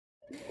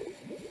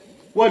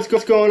What's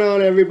going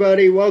on,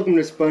 everybody? Welcome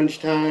to Sponge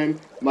Time.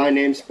 My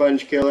name's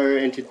Sponge Killer,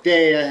 and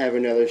today I have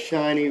another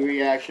shiny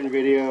reaction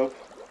video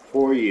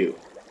for you.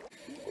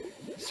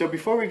 So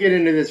before we get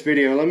into this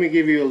video, let me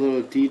give you a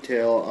little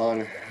detail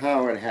on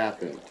how it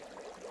happened.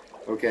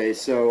 Okay,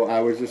 so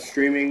I was just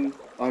streaming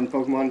on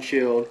Pokémon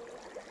Shield,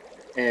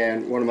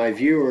 and one of my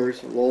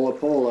viewers, Lola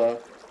Pola,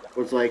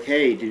 was like,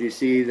 "Hey, did you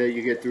see that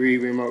you get 3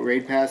 remote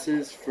raid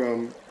passes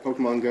from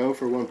Pokemon GO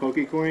for 1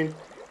 Pokecoin?"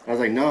 I was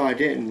like, "No, I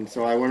didn't."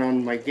 So I went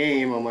on my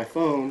game on my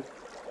phone,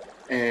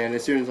 and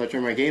as soon as I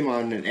turned my game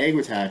on, an egg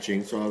was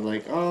hatching. So I was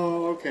like,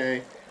 "Oh,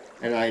 okay."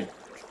 And I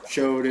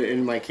showed it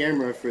in my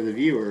camera for the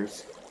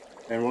viewers.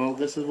 And well,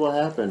 this is what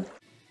happened.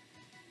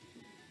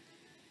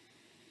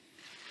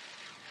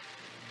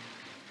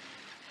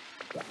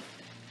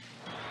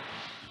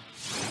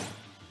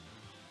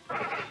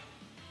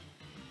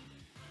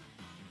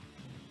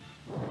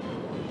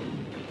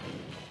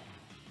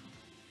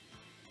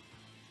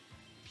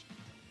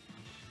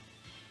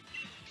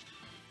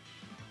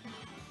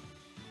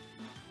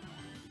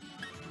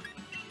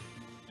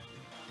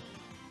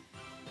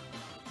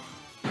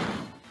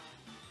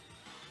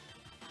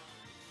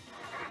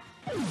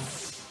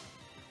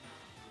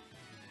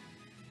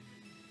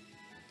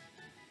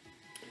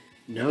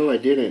 No, I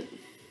didn't.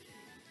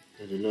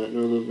 I did not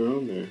know those were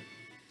on there.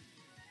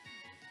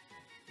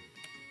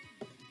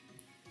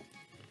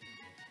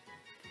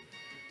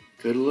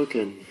 Good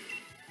looking.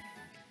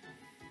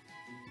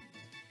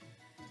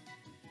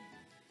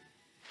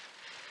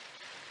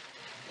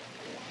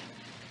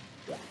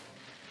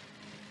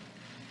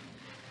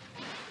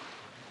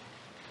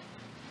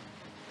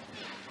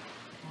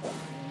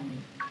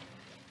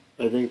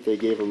 I think they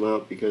gave them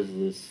out because of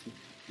this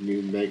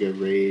new Mega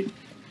Raid,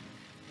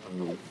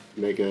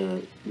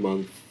 Mega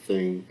Month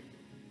thing.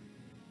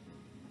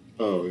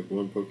 Oh,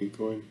 1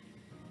 Pokecoin.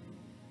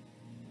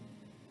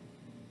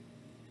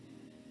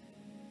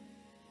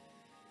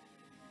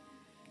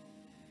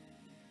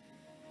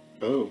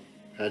 Oh,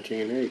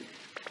 hatching an egg.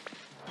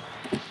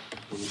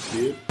 Let me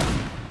see it.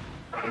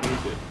 What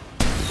is it?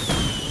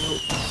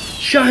 Oh.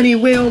 Shiny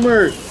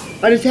Wailmer!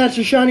 I just hatched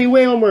a Shiny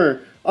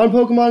Wailmer on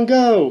Pokemon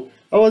GO!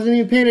 I wasn't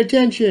even paying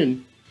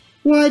attention.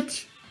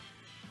 What?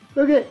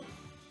 Look at,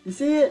 you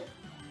see it?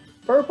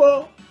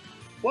 Purple?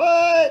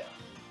 What?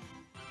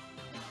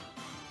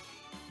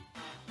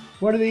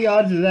 What are the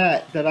odds of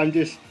that? That I'm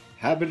just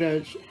happen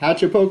to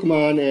hatch a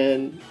Pokemon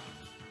and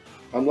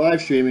I'm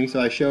live streaming, so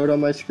I show it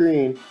on my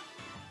screen.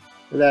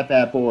 Look at that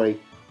bad boy.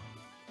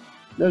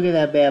 Look at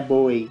that bad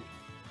boy.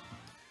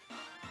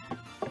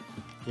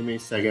 Give me a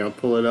second. I'll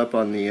pull it up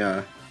on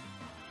the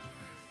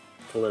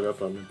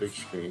big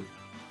screen.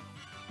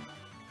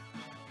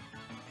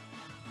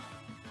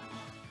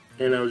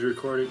 And I was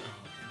recording.